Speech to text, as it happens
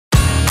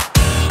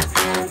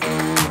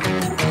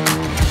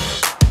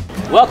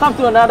Welcome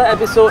to another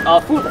episode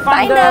of Food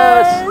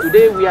Finders.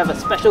 Today we have a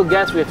special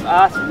guest with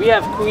us. We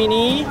have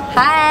Queenie.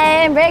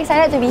 Hi, I'm very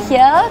excited to be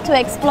here to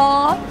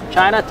explore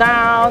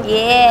Chinatown.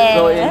 Yeah.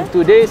 So in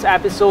today's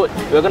episode,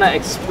 we're gonna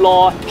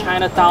explore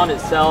Chinatown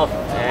itself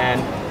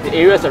and the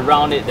areas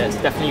around it that's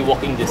definitely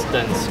walking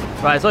distance.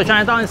 Right, so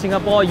Chinatown in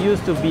Singapore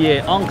used to be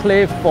an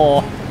enclave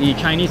for the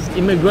Chinese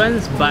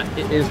immigrants, but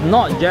it is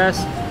not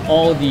just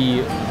all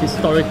the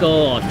historical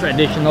or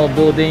traditional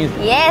buildings.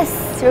 Yes,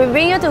 we'll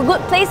bring you to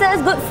good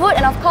places, good food,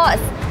 and of course,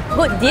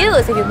 good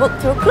deals if you book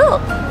through Klook.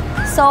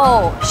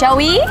 So, shall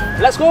we?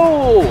 Let's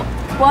go!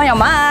 Put on your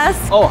mask.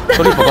 Oh,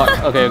 totally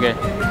forgot. Okay.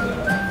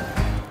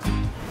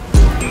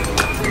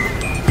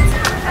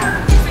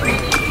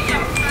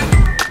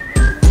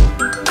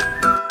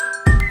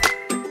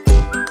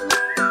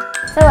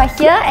 So we're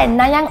here at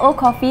Nanyang Old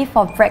Coffee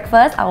for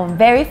breakfast, our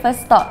very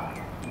first stop.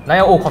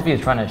 Nanyang Old Coffee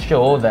is trying to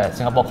show that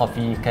Singapore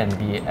coffee can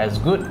be as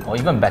good or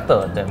even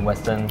better than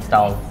Western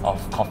style of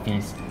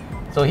coffees.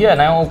 So here at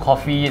Nanyang Old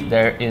Coffee,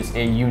 there is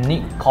a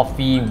unique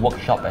coffee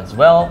workshop as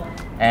well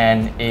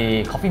and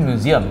a coffee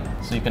museum.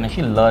 So you can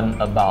actually learn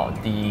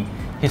about the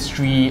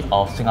history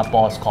of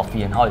Singapore's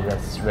coffee and how it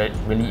has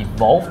really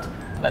evolved.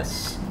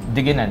 Let's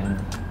dig in and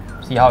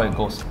see how it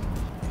goes.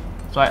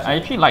 So I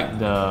actually like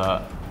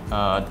the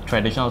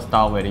traditional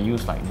style where they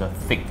use like the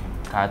thick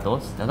kaya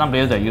toast. There's some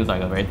places that use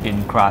like a very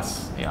thin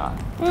crust. Yeah.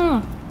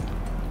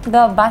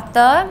 The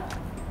butter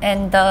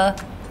and the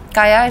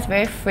kaya is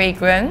very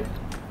fragrant.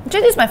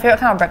 Actually, this is my favorite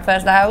kind of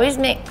breakfast. Like, I always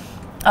make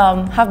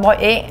half-boiled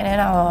egg and then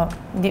I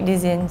will dip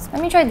this in.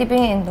 Let me try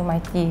dipping it into my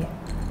tea.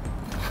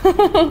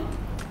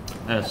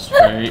 That's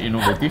very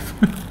innovative.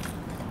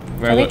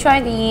 Shall we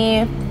try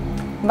the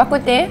bak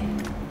kut teh?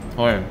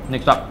 Okay,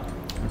 next up,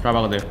 let's try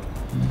bak kut teh.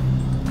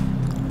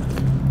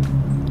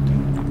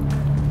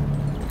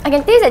 I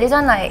can taste that this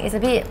one like it's a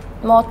bit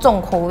more 重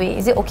口味.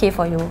 Is it okay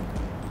for you?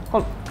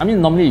 I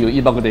mean, normally you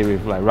eat bak kut teh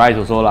with like rice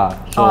also lah.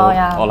 So,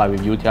 or like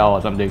with youtiao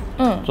or something.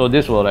 So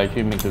this will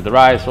actually mix with the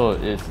rice. So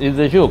it's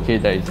actually okay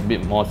that it's a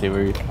bit more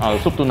savory. The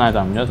soup too nice.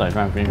 I'm just like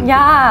trying to finish it.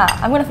 Yeah,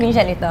 I'm gonna finish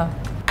it later.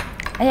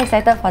 Are you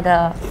excited for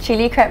the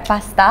chili crab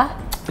pasta?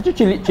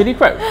 Actually, chili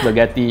crab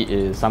spaghetti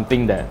is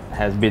something that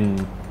has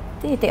been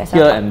here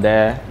and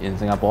there in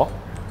Singapore.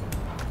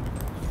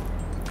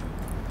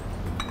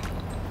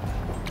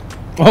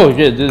 Oh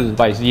shit, this is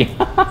spicy.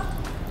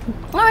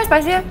 Not very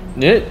spicy.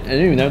 Yeah,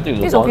 and you never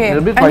take the sauce. Okay. It's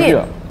a bit spicy.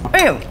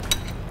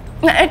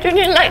 I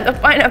actually like the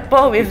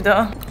pineapple with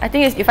the... I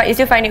think you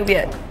still find it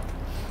weird.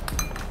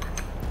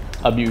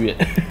 A bit weird.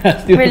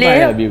 Still really?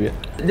 find it a bit weird.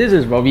 This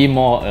is probably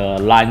more a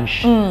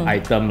lunch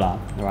item lah,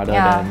 rather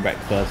than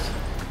breakfast.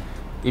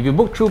 If you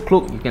book through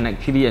Klook, you can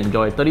actually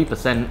enjoy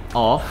 30%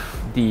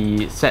 off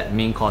the set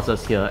main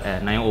courses here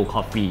at Nanyang Old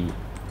Coffee.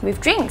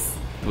 With drinks.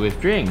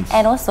 With drinks.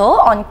 And also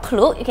on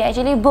Klook, you can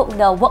actually book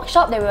the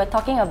workshop that we were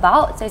talking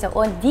about. So it's your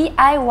own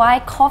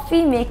DIY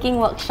coffee making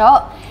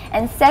workshop.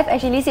 And Seth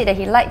actually said that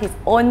he liked his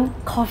own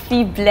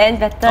coffee blend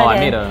better. I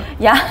made a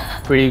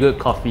yeah. pretty good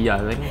coffee, I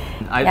think.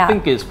 I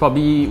think it's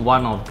probably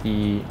one of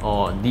the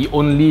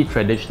only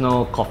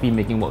traditional coffee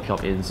making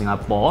workshop in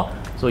Singapore.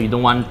 So you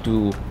don't want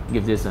to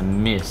give this a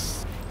miss.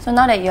 So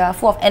now that you are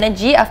full of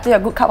energy after your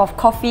good cup of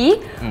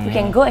coffee, we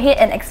can go ahead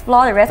and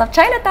explore the rest of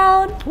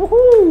Chinatown.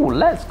 Woohoo!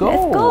 Let's go!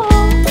 Let's go!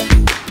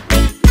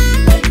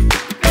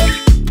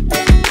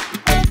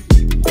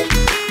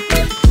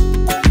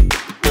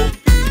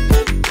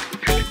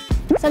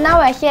 So now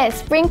we're here at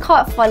Spring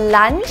Court for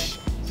lunch.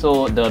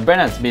 So the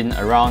brand has been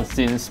around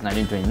since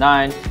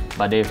 1929,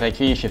 but they've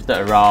actually shifted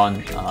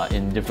around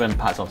in different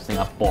parts of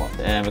Singapore.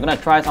 And we're gonna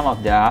try some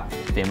of their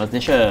famous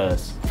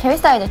dishes. Can we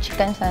start with the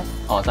chicken first?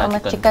 Oh, I'm a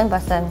chicken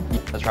person.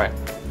 Let's try it.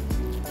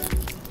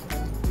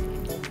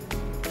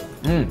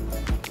 This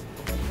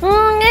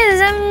is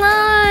so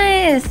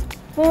nice!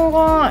 Oh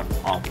god!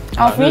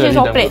 I'll finish this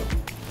whole plate.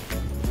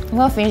 I'm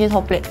gonna finish this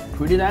whole plate.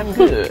 Pretty damn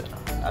good.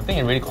 I think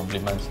it really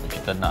complements the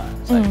chicken.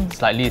 It's like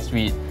slightly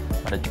sweet,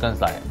 but the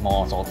chicken's like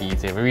more salty,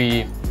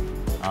 savory.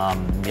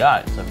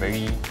 Yeah, it's a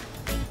very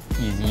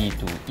easy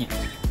to eat.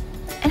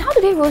 And how do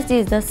they roast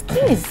this? The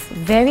skin is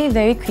very,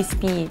 very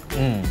crispy.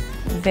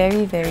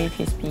 Very, very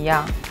crispy,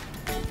 yeah.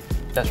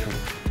 That's true.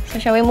 So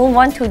shall we move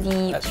on to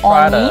the Let's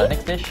try the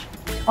next dish.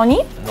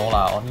 Oni? No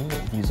lah, oni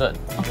dessert.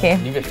 Okay.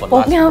 Leave it for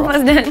last. Popiah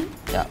first then.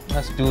 Yeah,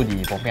 let's do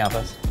the popiah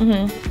first.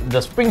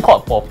 The Spring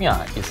Court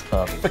popiah is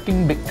a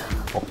freaking big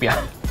popiah.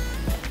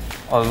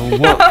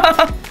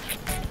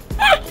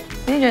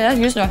 You just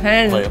use your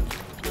hand. Wait,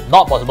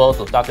 not possible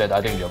to start that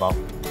I think in your mouth.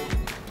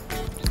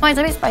 Oh, it's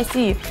a bit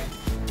spicy.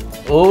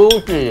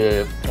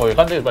 Okay. Oh, you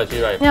can't taste spicy,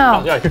 right?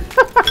 Yeah.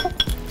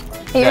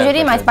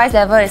 Usually my spice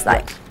level is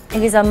like,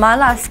 if it's a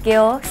mala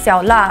scale,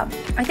 小辣.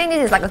 I think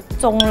this is like a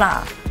中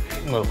辣.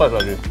 No, quite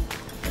spicy.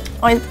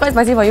 Oh, it's quite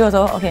spicy for you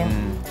also? Okay.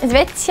 It's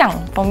very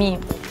呛 for me.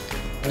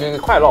 There's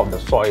quite a lot of the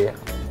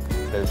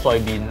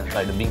soybean,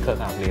 like the bean curd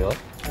kind of flavor.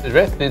 It's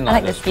very thin. I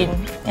like the skin.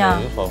 Yeah.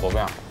 For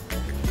popiah.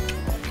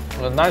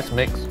 A nice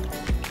mix.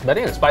 But I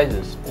think the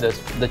spices,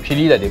 the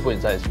chili that they put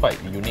inside is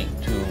quite unique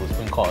to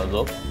Spring Court as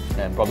well.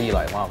 and probably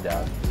like one of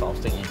their sort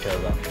of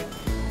signatures.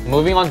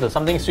 Moving on to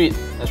something sweet,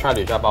 let's try the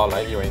liu jia bao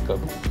like your ankle.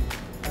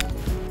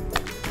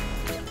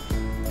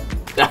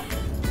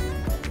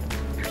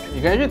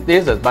 You can actually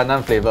taste the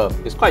pandan flavor.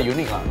 It's quite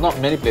unique. Not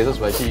many places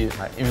will actually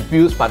like,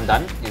 infuse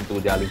pandan into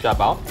their liu jia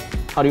bao.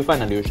 How do you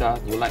find the liu jia?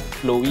 You like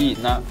flowy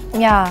enough?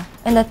 Yeah,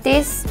 and the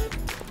taste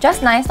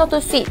just nice, not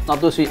too sweet. Not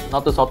too sweet,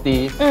 not too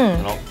salty.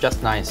 You know,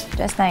 just nice.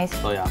 Just nice.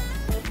 So yeah,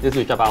 this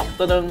liu jia bao,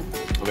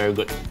 very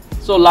good.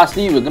 So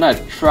lastly, we're gonna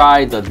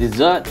try the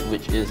dessert,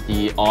 which is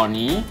the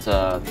orni. It's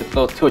a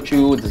typical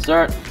Teochew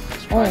dessert.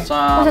 Let's try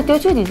some. It's a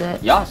Teochew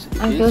dessert? Yes,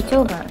 I'm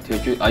Teochew, but...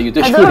 Teochew. Are you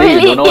Teochew?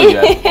 Really? You don't know you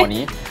have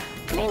orni?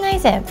 Very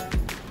nice eh.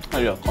 How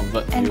do you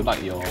convert? Do you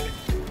like your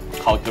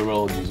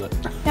cultural dessert?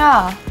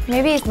 Yeah,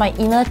 maybe it's my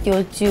inner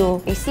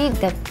Teochew. You see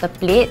the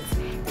plates,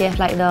 they have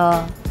like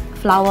the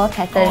flower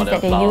patterns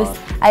that they use.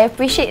 I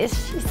appreciate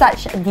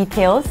such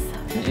details.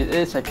 It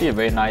is actually a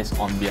very nice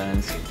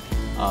ambience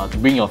to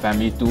bring your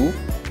family to.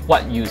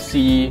 What you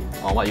see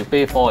or what you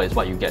pay for is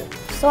what you get.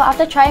 So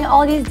after trying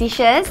all these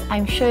dishes,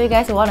 I'm sure you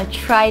guys will want to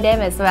try them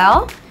as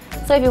well.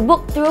 So if you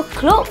book through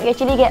Klook, you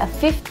actually get a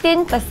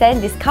 15%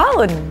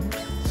 discount.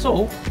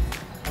 So,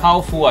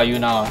 how full are you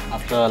now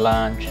after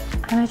lunch?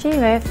 I'm actually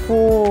very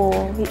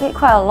full. We ate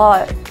quite a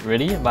lot.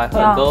 Really? But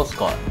I heard girls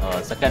got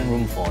a second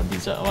room for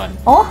dessert one.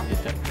 Oh?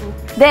 Is that true?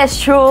 That's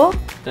true.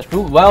 That's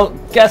true? Well,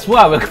 guess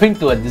what? We're going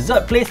to a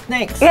dessert place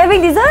next. You're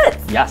having desserts?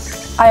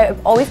 Yes. I'm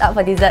always up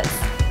for desserts.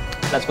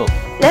 Let's go.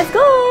 Let's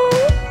go!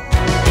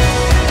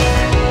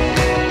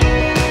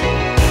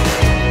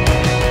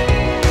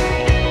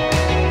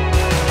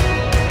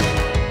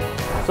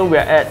 So we're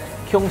at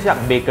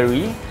Kyongsiak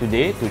Bakery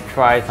today to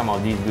try some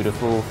of these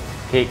beautiful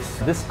cakes.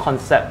 This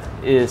concept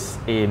is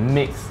a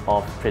mix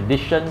of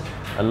tradition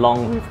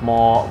along with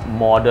more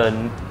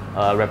modern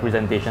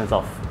representations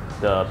of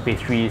the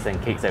pastries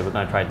and cakes that we're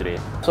going to try today.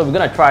 So we're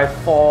going to try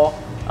 4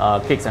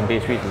 cakes and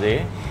pastries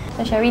today.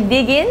 So shall we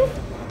dig in?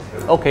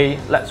 Okay,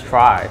 let's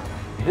try.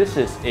 This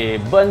is a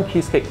burnt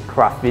cheesecake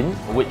craffin,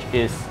 which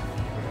is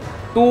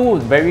 2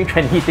 very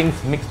trendy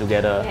things mixed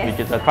together, which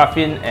is the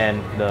craffin and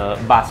the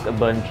Basque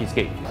burnt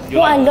cheesecake.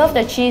 I love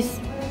the cheese.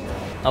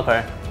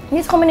 Okay.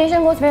 This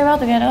combination goes very well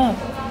together.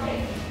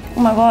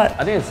 Oh my god.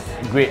 I think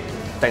it's great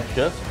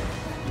textures,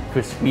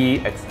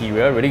 crispy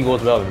exterior, really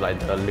goes well with like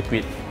the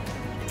liquid,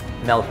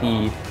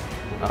 melty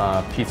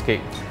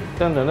cheesecake.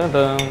 Dun, dun, dun,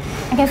 dun.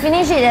 I can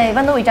finish it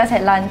even though we just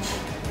had lunch.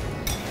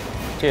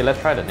 Okay, let's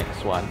try the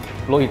next one.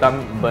 Pulau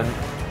Hitam burnt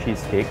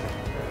cheesecake.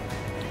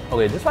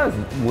 Okay, this one is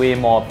way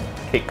more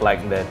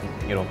cake-like than,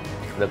 you know,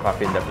 the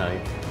craffin definitely.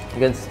 You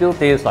can still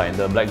taste like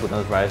the black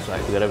glutinous rice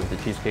like together with the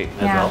cheesecake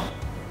as well.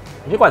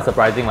 Actually quite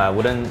surprising, I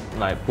wouldn't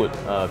like put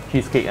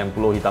cheesecake and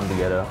Pulau Hitam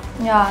together.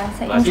 Yeah,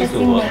 it's an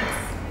interesting mix.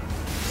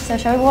 So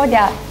shall we go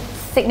their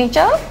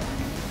signature?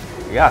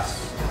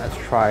 Yes, let's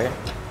try.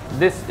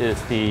 This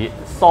is the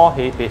saw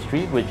hay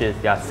pastry, which is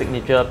their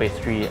signature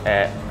pastry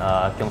at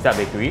Kyongsiak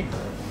Bakery.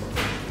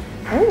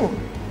 Ooh,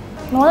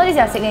 no wonder this is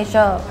their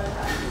signature.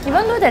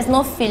 Even though there's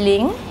no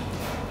filling,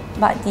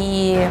 but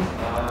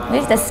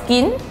this is the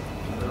skin,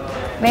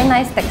 very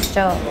nice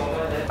texture.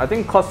 I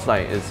think cause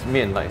like it's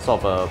made in like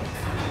sort of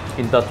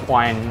a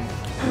intertwined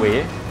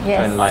way,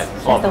 and like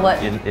sort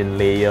of in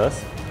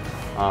layers.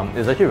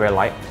 It's actually very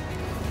light.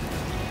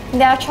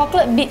 There are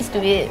chocolate bits to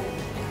it.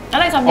 I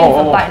like something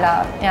with a bite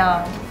lah.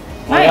 Yeah.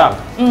 Right?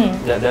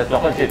 Yeah. There's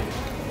chocolate chip.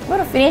 I'm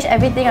gonna finish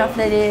everything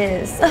after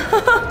this.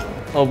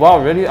 Oh wow,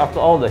 really? After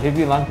all the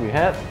heavy lunch we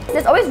had?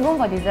 There's always room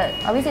for dessert.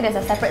 Obviously, there's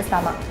a separate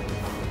stomach.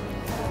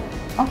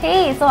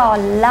 Okay, so our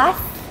last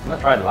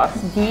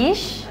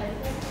dish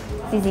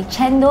is the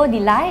Chendol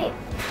Delight.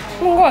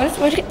 Oh my god,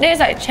 this tastes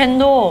like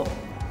Chendol.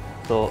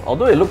 So,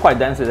 although it looks quite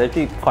dense, it's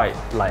actually quite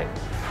light.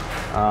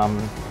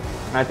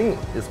 I think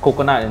it's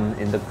coconut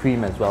in the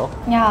cream as well.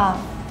 Yeah,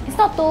 it's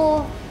not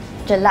too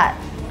gelat.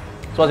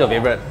 So, what's your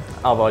favorite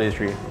out of all these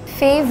 3?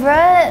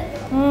 Favorite?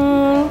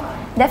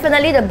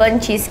 Definitely the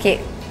burnt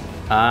cheesecake.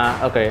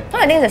 Okay. No,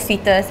 I think it's the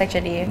sweetest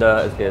actually.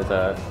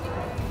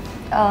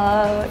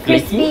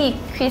 Crispy,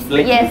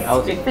 flaky? Yes,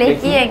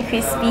 flaky and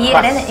crispy,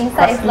 and then the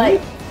inside is like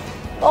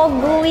all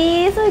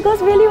gooey, so it goes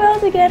really well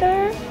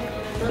together.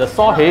 The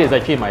saw hay is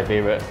actually my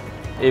favorite.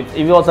 If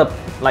it was a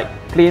like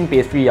plain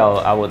pastry,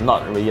 I would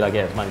not really like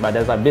it as much, but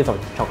there's like bits of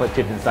chocolate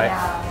chip inside.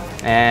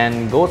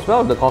 And goes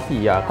well with the coffee,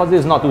 because this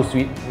is not too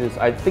sweet. It's,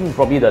 I think,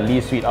 probably the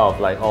least sweet out of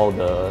like all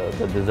the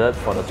desserts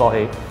for the saw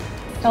hay.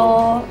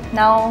 So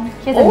now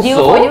here's a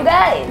deal for you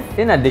guys.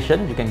 In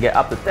addition, you can get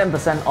up to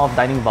 10% off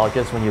dining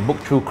vouchers when you book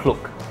through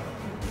Klook.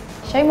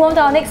 Shall we move on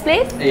to our next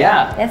place?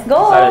 Yeah. Let's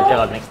go. Excited to check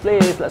out the next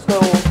place. Let's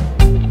go.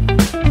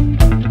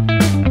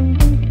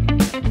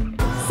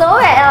 So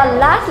we're at our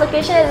last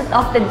location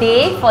of the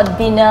day for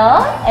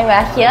dinner, and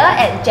we're here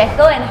at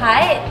Jekyll and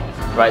Hyde.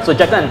 Right. So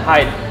Jekyll and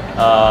Hyde,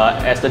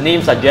 as the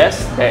name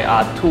suggests, there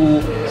are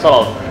 2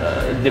 sort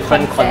of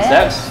different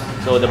concepts.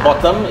 So the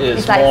bottom is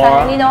it's like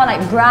more, you know,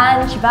 like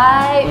brunch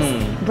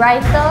vibes,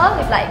 brighter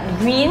with like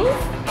greens,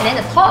 and then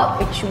the top,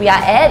 which we are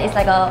at, is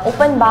like an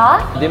open bar.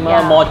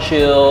 dimmer, more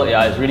chill.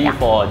 Yeah, it's really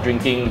for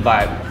drinking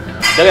vibe.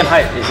 Jaga and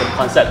Hide is a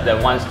concept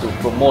that wants to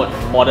promote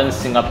modern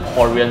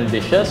Singaporean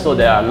dishes. So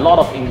there are a lot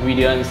of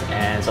ingredients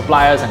and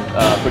suppliers and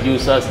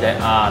producers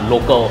that are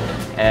local,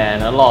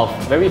 and a lot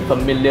of very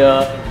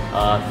familiar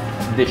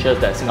dishes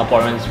that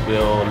Singaporeans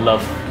will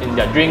love in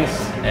their drinks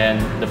and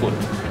the food.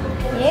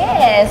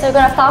 Yeah, so we're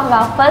gonna start with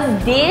our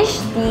first dish,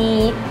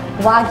 the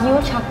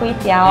Wagyu Char Kway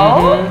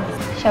Teow.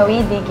 Shall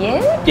we dig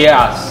in?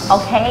 Yes.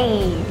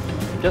 Okay.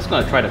 Just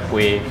gonna try the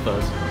kueh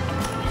first.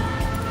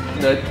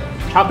 The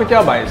Char Kway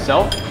Teow by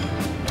itself,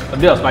 a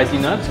bit of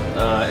spiciness,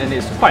 and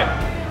it's quite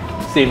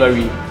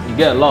savoury. You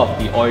get a lot of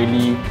the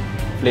oily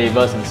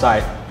flavours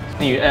inside.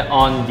 Then you add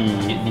on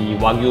the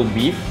Wagyu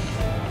beef,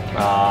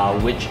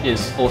 which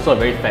is also a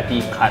very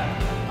fatty cut.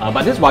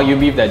 But this Wagyu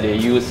beef that they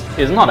use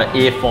is not an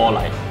A4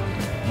 like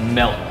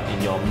melt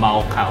in your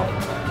mouth kind of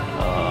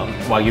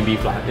Wagyu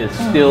beef. It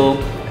still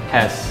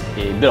has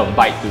a bit of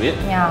bite to it.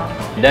 Yeah.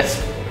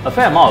 There's a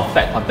fair amount of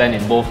fat content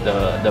in both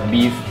the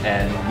beef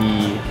and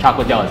the char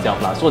kway teow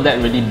itself, so that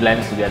really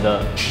blends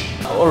together.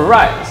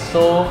 Alright,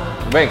 so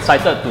very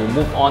excited to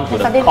move on to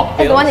the cocktails.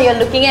 That's the one that you're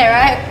looking at,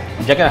 right?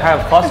 Jack and High,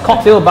 of course.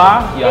 Cocktail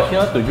bar, you are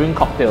here to drink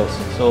cocktails.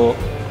 So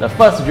the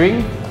first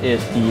drink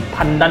is the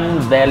Pandan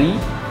Valley.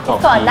 It's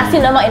called nasi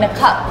lemak in a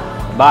cup.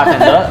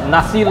 Bartender,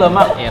 nasi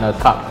lemak in a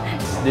cup.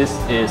 This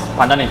is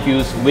pandan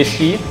infused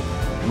whiskey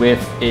with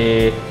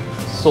a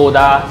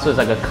soda, so it's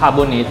like a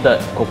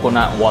carbonated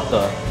coconut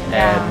water.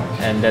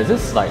 And there's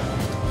this like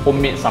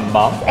homemade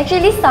sambal.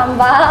 Actually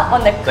sambal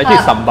on the cup. It's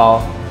actually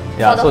sambal.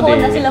 Yeah, for the whole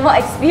nasi lemak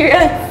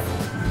experience.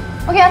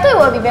 Okay, I thought it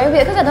would be very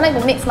weird because I don't like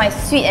to mix my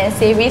sweet and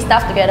savoury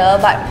stuff together,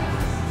 but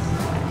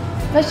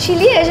the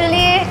chili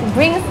actually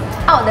brings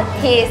out the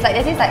taste. Like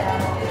there's this like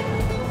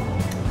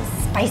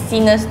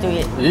spiciness to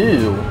it.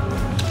 Ew.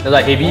 There's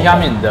like heavy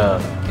yam in the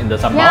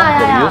sambal that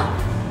we use,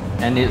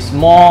 and it's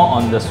more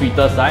on the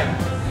sweeter side.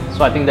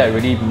 So I think that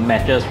really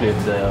matches with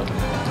the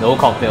whole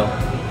cocktail.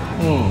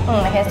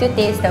 I can still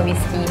taste the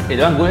whiskey.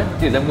 It's damn good.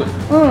 It's damn good.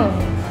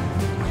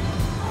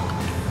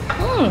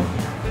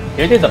 Can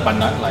you taste the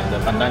pandan? Like the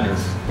pandan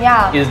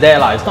is there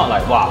lah. It's not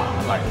like wow,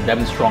 like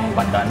damn strong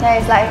pandan. Yeah,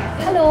 it's like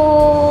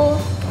hello.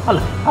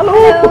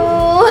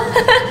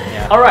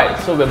 Yeah. All right,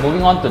 so we're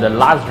moving on to the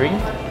last drink.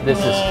 This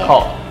is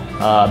called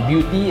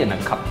Beauty in a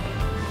Cup.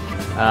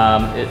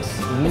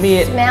 It's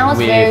made Smells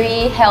with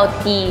very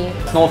healthy.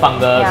 snow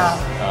fungus,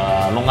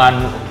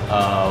 longan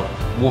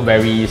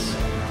wolfberries.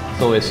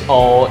 So it's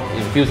all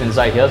infused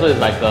inside here. So it's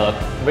like a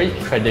very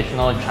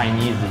traditional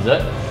Chinese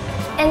dessert.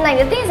 And like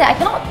the thing is that I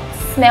cannot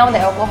smell the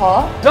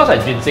alcohol. It smells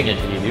like ginseng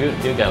actually. Do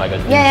you get like a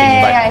ginseng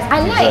Yeah. vibe?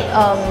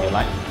 I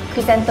like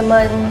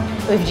chrysanthemum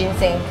with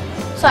ginseng.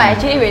 So I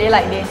actually really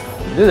like this.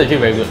 This is actually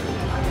very good.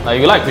 Like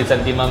if you like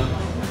chrysanthemum,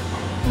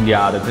 the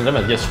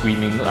chrysanthemum is just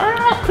screaming,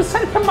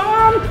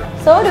 chrysanthemum!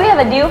 So do we have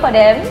a deal for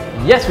them?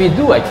 Yes, we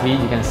do actually.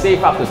 You can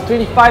save up to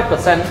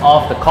 25%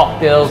 off the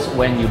cocktails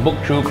when you book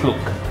through Klook.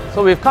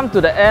 So we've come to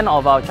the end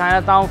of our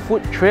Chinatown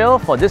food trail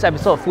for this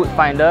episode of Food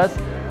Finders.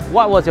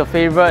 What was your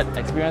favourite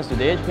experience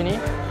today, Queenie?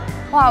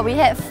 Wow, we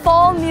had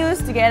 4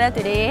 meals together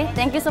today.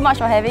 Thank you so much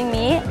for having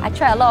me. I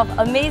tried a lot of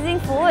amazing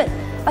food.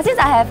 But since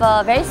I have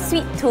a very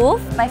sweet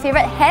tooth, my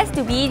favourite has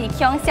to be the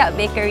Keong Siap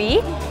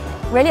Bakery.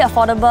 Really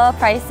affordable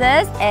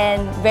prices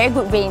and very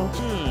good range.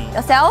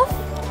 Yourself?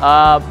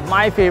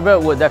 My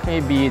favourite would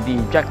definitely be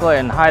the Jekyll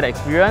and Hyde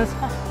experience.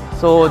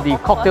 So the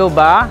cocktail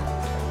bar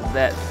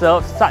that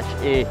serves such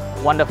a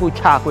wonderful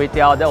char kway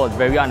teow, that was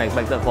very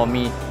unexpected for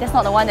me. That's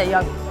not the one that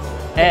you're...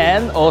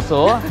 And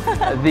also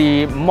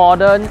the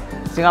modern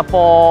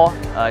Singapore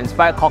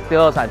inspired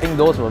cocktails. I think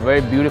those were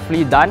very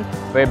beautifully done,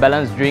 very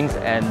balanced drinks,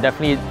 and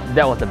definitely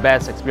that was the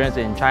best experience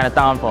in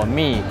Chinatown for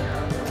me.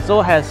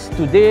 So has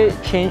today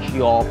changed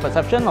your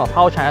perception of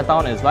how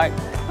Chinatown is like?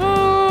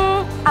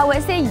 I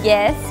would say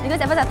yes, because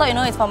at first I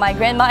thought it's for my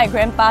grandma and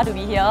grandpa to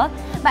be here.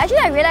 But actually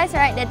I realised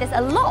that there's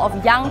a lot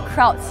of young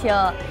crowds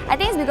here. I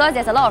think it's because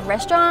there's a lot of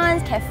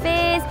restaurants,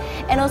 cafes,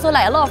 and also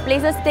like a lot of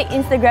places to take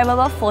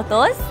Instagrammable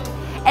photos.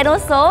 And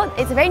also,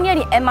 it's very near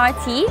the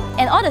MRT,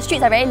 and all the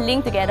streets are very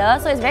linked together,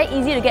 so it's very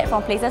easy to get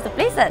from places to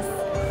places.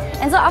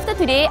 And so after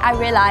today, I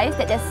realised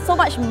that there's so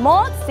much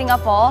more to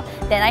Singapore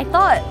than I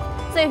thought.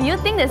 So if you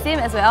think the same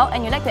as well,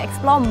 and you'd like to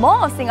explore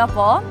more of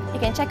Singapore, you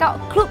can check out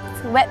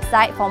Klook's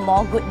website for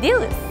more good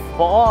deals.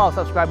 For all our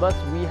subscribers,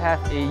 we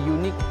have a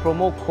unique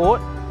promo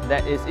code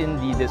that is in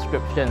the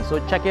description. So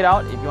check it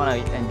out if you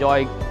want to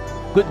enjoy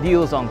good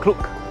deals on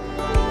Klook.